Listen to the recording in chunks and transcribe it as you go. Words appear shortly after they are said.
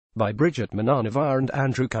by Bridget Mananova and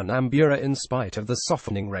Andrew Kanambura. In spite of the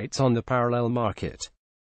softening rates on the parallel market,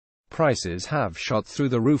 prices have shot through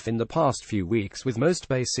the roof in the past few weeks, with most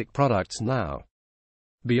basic products now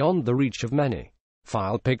beyond the reach of many.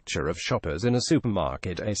 File picture of shoppers in a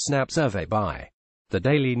supermarket. A Snap survey by the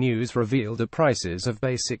Daily News revealed that prices of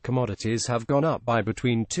basic commodities have gone up by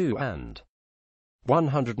between 2 and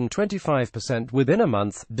 125% within a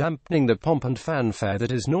month, dampening the pomp and fanfare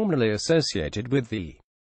that is normally associated with the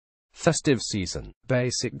festive season.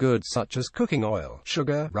 Basic goods such as cooking oil,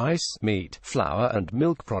 sugar, rice, meat, flour and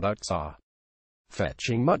milk products are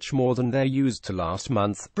fetching much more than they used to last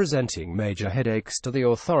month, presenting major headaches to the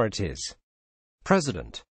authorities.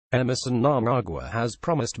 President Emmerson Mnangagwa has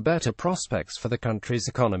promised better prospects for the country's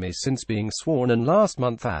economy since being sworn in last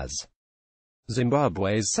month as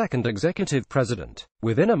Zimbabwe's second executive president,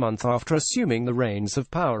 within a month after assuming the reins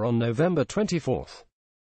of power on November 24.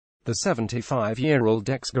 The 75-year-old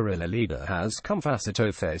ex-guerrilla leader has come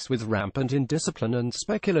face-to-face with rampant indiscipline and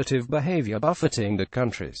speculative behavior buffeting the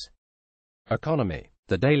country's economy.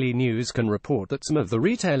 The Daily News can report that some of the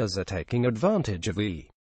retailers are taking advantage of the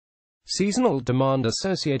seasonal demand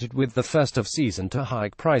associated with the festive season to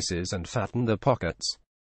hike prices and fatten their pockets.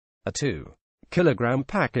 A 2-kilogram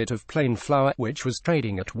packet of plain flour, which was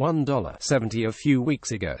trading at $1.70 a few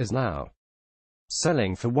weeks ago, is now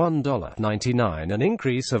selling for $1.99, an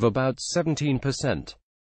increase of about 17%.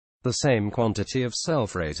 The same quantity of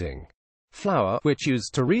self-raising flour, which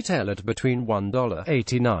used to retail at between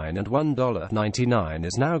 $1.89 and $1.99,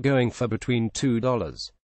 is now going for between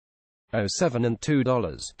 $2.07 and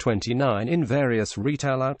 $2.29 in various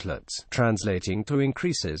retail outlets, translating to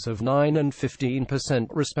increases of 9 and 15%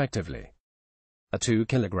 respectively. A 2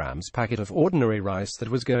 kilograms packet of ordinary rice that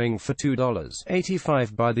was going for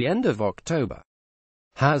 $2.85 by the end of October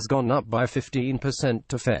has gone up by 15%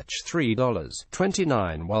 to fetch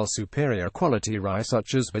 $3.29, while superior quality rice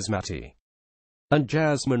such as basmati and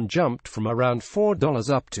jasmine jumped from around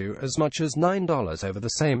 $4 up to as much as $9 over the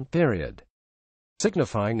same period,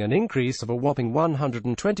 signifying an increase of a whopping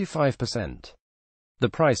 125%. The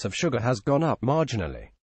price of sugar has gone up marginally,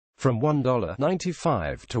 from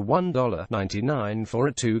 $1.95 to $1.99 for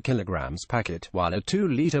a 2 kilograms packet, while a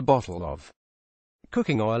 2-liter bottle of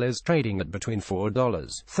cooking oil is trading at between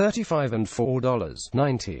 $4.35 and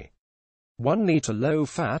 $4.90. 1-liter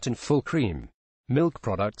low-fat and full-cream milk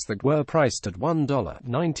products that were priced at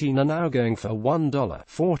 $1.19 are now going for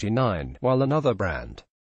 $1.49, while another brand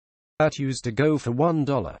that used to go for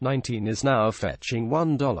 $1.19 is now fetching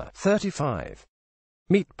 $1.35.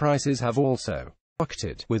 Meat prices have also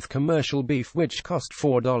rocketed, with commercial beef, which cost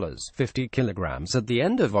 $4.50 kilograms at the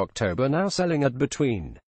end of October, now selling at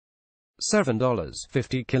between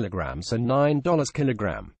 $7.50 kilograms and $9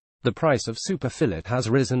 kilogram. The price of super fillet has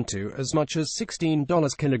risen to as much as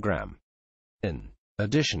 $16 kilogram. In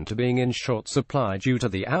addition to being in short supply due to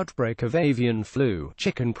the outbreak of avian flu,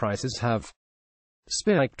 chicken prices have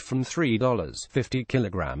spiked from $3.50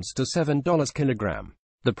 kilograms to $7 kilogram.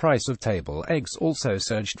 The price of table eggs also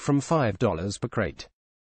surged from $5 per crate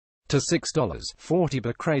to $6.40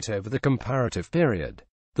 per crate over the comparative period.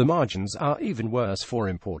 The margins are even worse for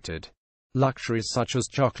imported luxuries such as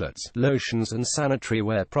chocolates, lotions and sanitary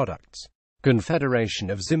ware products. Confederation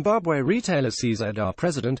of Zimbabwe Retailers CZR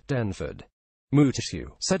President Denford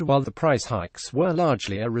Mutishu said while the price hikes were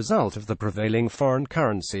largely a result of the prevailing foreign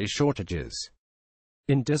currency shortages,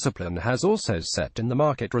 indiscipline has also set in the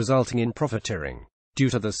market, resulting in profiteering. Due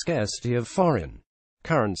to the scarcity of foreign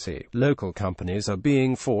currency, local companies are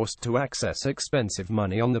being forced to access expensive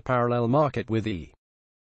money on the parallel market, with the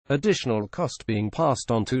additional cost being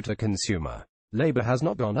passed on to the consumer. Labor has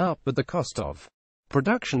not gone up, but the cost of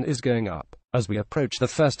production is going up. As we approach the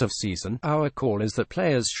festive season, our call is that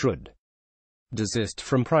players should desist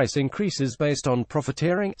from price increases based on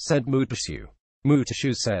profiteering, said Mutishu.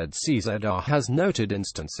 Mutishu said CZR has noted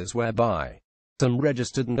instances whereby some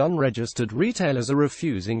registered and unregistered retailers are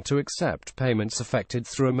refusing to accept payments effected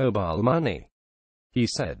through mobile money. He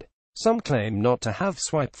said, some claim not to have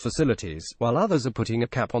swipe facilities, while others are putting a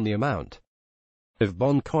cap on the amount of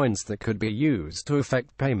bond coins that could be used to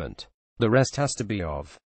effect payment. The rest has to be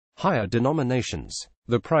of higher denominations.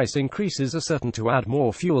 The price increases are certain to add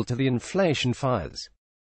more fuel to the inflation fires.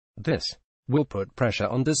 This will put pressure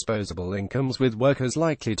on disposable incomes, with workers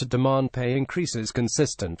likely to demand pay increases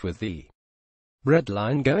consistent with the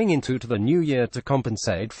breadline going into the new year to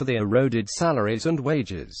compensate for the eroded salaries and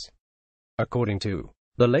wages. According to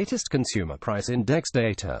the latest Consumer Price Index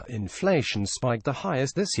data, inflation spiked the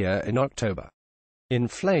highest this year in October.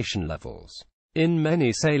 Inflation levels in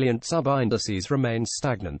many salient sub-indices remained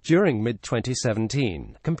stagnant during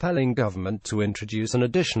mid-2017, compelling government to introduce an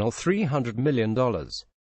additional $300 million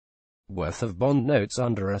worth of bond notes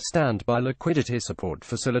under a standby liquidity support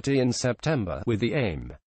facility in September, with the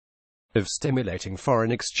aim of stimulating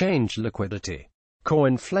foreign exchange liquidity. Core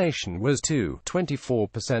inflation was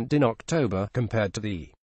 2.24% in October, compared to the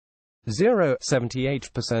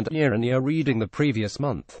 0.78% year-on-year reading the previous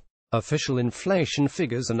month. Official inflation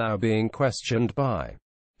figures are now being questioned by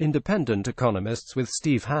independent economists, with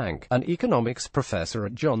Steve Hanke, an economics professor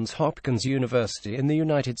at Johns Hopkins University in the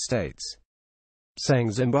United States,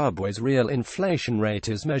 saying Zimbabwe's real inflation rate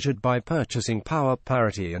is measured by purchasing power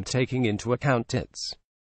parity and taking into account its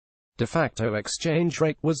de facto exchange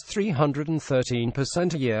rate was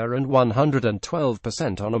 313% a year and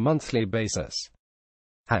 112% on a monthly basis.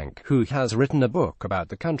 Hanke, who has written a book about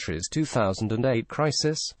the country's 2008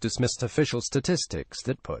 crisis, dismissed official statistics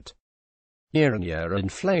that put year-on-year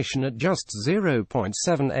inflation at just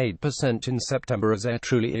 0.78% in September as a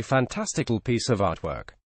truly fantastical piece of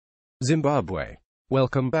artwork. Zimbabwe.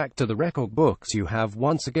 Welcome back to the record books. You have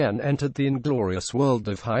once again entered the inglorious world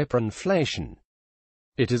of hyperinflation.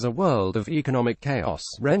 It is a world of economic chaos,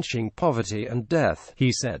 wrenching poverty and death,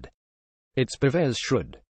 he said. Its purveyors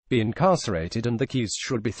should be incarcerated and the keys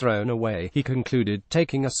should be thrown away, he concluded,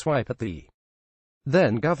 taking a swipe at the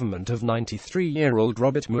then government of 93-year-old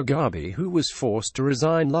Robert Mugabe, who was forced to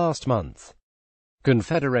resign last month.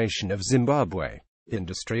 Confederation of Zimbabwe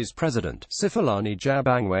Industries President Sifilani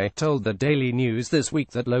Jabangwe told the Daily News this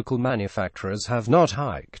week that local manufacturers have not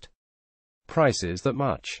hiked prices that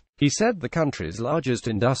much. He said the country's largest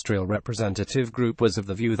industrial representative group was of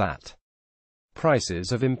the view that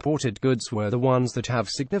prices of imported goods were the ones that have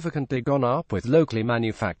significantly gone up, with locally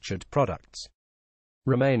manufactured products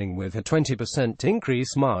remaining with a 20%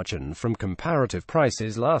 increase margin from comparative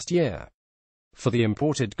prices last year. For the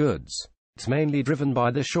imported goods, it's mainly driven by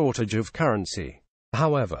the shortage of currency.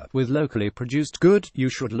 However, with locally produced good, you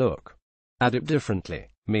should look at it differently.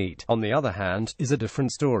 Meat, on the other hand, is a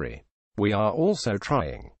different story. We are also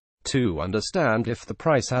trying to understand if the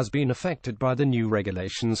price has been affected by the new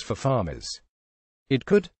regulations for farmers. It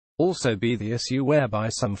could also be the issue whereby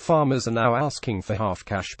some farmers are now asking for half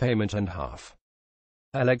cash payment and half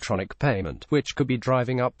electronic payment, which could be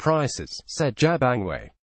driving up prices, said Jabangwe.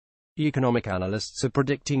 Economic analysts are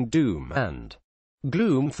predicting doom and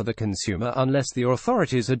gloom for the consumer unless the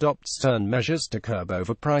authorities adopt stern measures to curb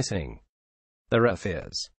overpricing. There are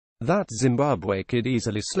fears that Zimbabwe could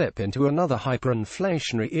easily slip into another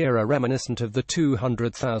hyperinflationary era reminiscent of the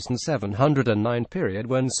 200,709 period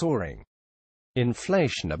when soaring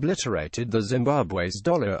inflation obliterated the Zimbabwe's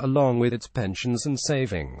dollar along with its pensions and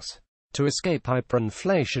savings. To escape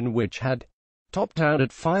hyperinflation, which had topped out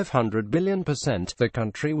at 500 billion %, the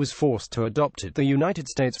country was forced to adopt the United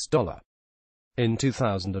States dollar in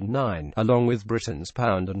 2009, along with Britain's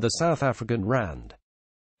pound and the South African rand.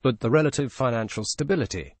 But the relative financial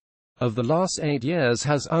stability of the last 8 years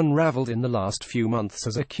has unraveled in the last few months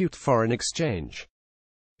as acute foreign exchange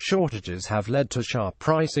shortages have led to sharp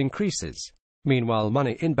price increases. Meanwhile,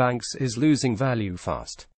 money in banks is losing value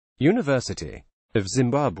fast. University of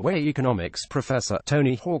Zimbabwe economics professor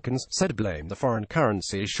Tony Hawkins said blame the foreign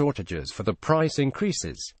currency shortages for the price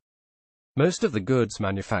increases. Most of the goods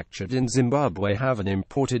manufactured in Zimbabwe have an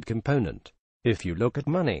imported component. If you look at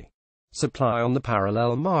money supply on the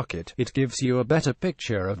parallel market, it gives you a better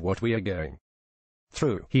picture of what we are going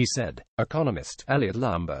through, he said. Economist Elliot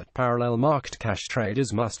Lambert, parallel market cash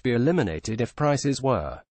traders must be eliminated if prices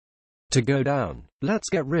were to go down. Let's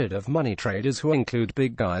get rid of money traders, who include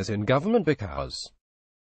big guys in government, because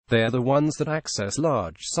they're the ones that access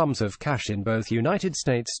large sums of cash in both United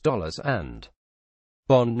States dollars and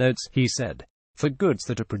bond notes, he said. For goods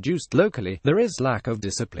that are produced locally, there is lack of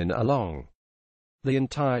discipline along the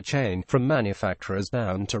entire chain, from manufacturers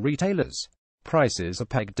down to retailers. Prices are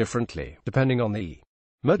pegged differently, depending on the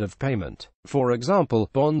mode of payment. For example,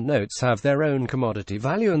 bond notes have their own commodity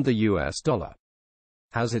value and the US dollar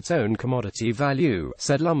has its own commodity value,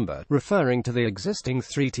 said Lambert, referring to the existing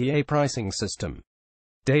 3TA pricing system.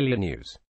 Daily News.